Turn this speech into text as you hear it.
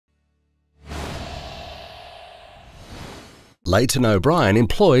Leighton O'Brien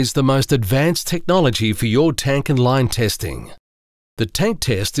employs the most advanced technology for your tank and line testing. The tank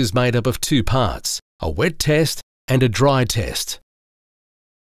test is made up of two parts, a wet test and a dry test.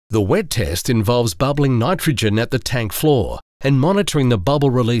 The wet test involves bubbling nitrogen at the tank floor and monitoring the bubble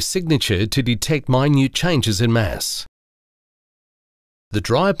release signature to detect minute changes in mass. The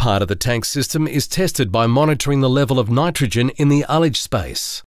dry part of the tank system is tested by monitoring the level of nitrogen in the ullage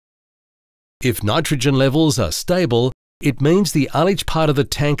space. If nitrogen levels are stable, it means the ullage part of the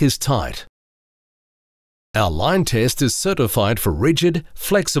tank is tight. Our line test is certified for rigid,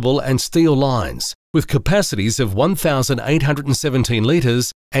 flexible and steel lines with capacities of 1,817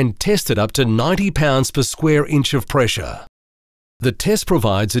 litres and tested up to 90 pounds per square inch of pressure. The test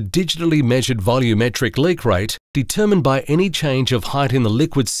provides a digitally measured volumetric leak rate determined by any change of height in the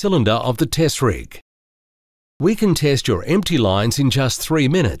liquid cylinder of the test rig. We can test your empty lines in just 3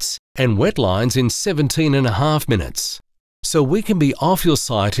 minutes and wet lines in 17.5 minutes. So we can be off your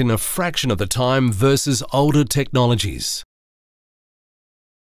site in a fraction of the time versus older technologies.